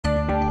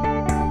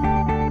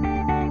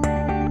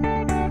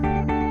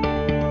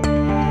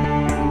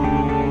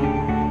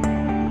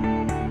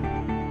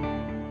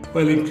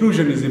Well,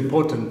 inclusion is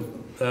important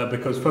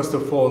because, first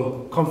of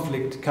all,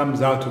 conflict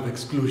comes out of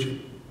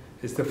exclusion.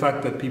 It's the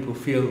fact that people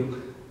feel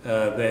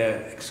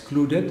they're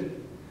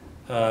excluded,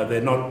 they're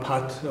not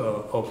part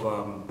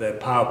of their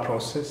power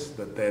process,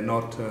 that they're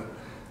not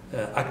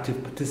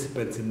active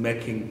participants in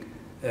making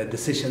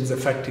decisions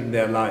affecting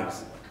their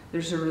lives.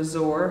 There's a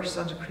resource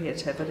and a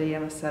creativity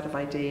and a set of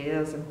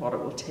ideas and what it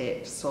will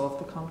take to solve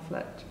the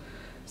conflict.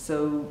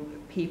 So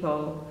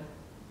people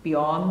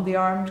beyond the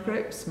armed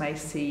groups may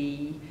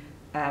see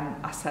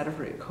a set of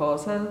root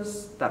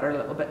causes that are a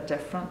little bit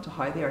different to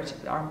how the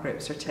armed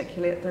groups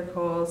articulate their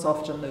cause.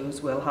 Often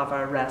those will have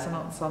a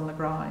resonance on the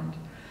ground.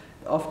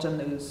 Often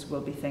those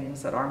will be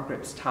things that armed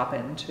groups tap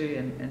into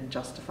in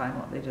justifying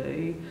what they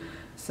do.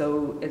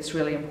 So it's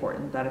really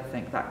important that I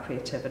think that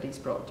creativity is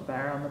brought to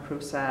bear on the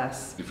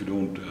process. If you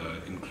don't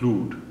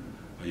include,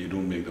 or you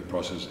don't make the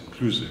process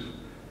inclusive,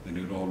 then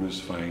you'll always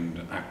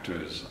find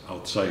actors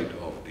outside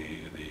of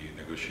the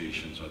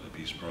negotiations or the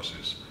peace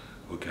process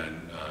who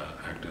can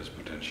act as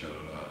potential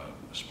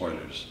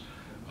spoilers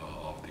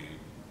of the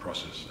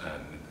process,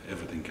 and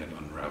everything can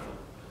unravel.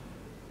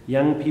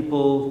 Young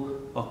people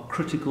are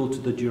critical to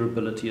the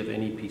durability of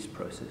any peace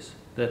process.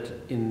 That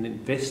in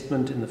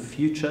investment in the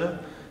future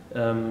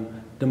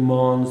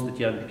demands that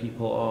young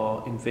people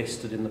are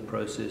invested in the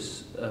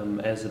process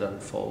as it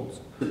unfolds.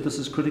 This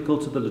is critical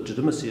to the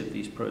legitimacy of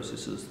these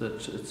processes,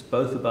 that it's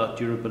both about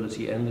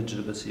durability and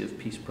legitimacy of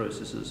peace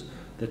processes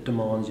that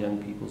demands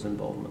young people's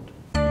involvement.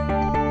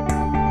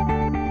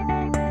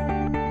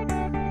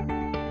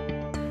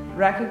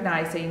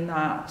 Recognising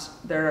that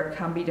there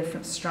can be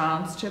different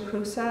strands to a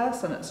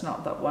process, and it's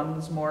not that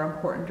one's more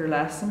important or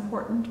less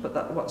important, but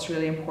that what's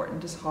really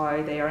important is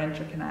how they are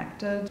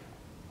interconnected.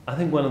 I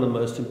think one of the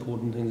most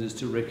important things is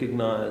to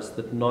recognise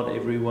that not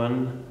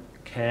everyone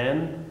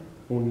can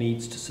or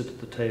needs to sit at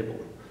the table.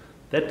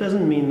 That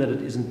doesn't mean that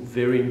it isn't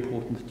very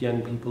important that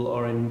young people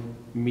are in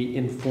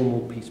informal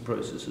peace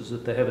processes,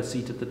 that they have a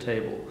seat at the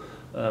table.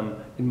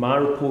 In my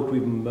report,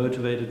 we've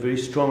motivated very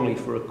strongly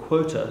for a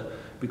quota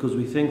because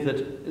we think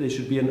that there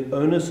should be an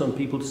onus on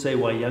people to say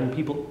why young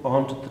people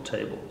aren't at the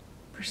table.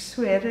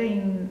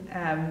 Persuading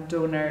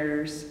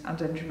donors and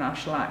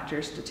international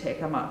actors to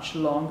take a much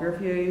longer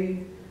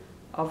view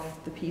of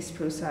the peace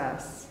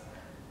process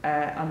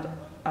and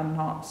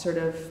not sort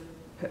of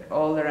put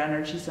all their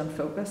energies on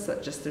focus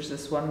that just there's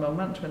this one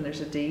moment when there's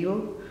a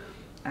deal,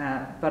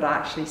 but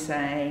actually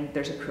saying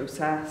there's a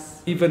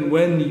process. Even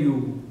when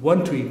you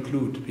want to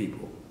include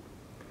people,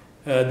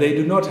 they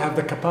do not have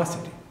the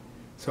capacity.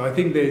 So I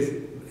think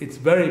it's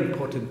very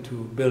important to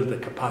build the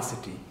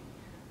capacity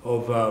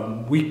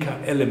of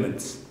weaker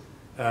elements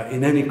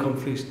in any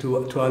conflicts to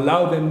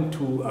allow them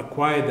to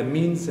acquire the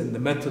means and the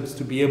methods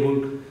to be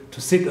able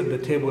to sit at the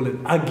table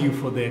and argue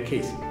for their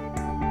case.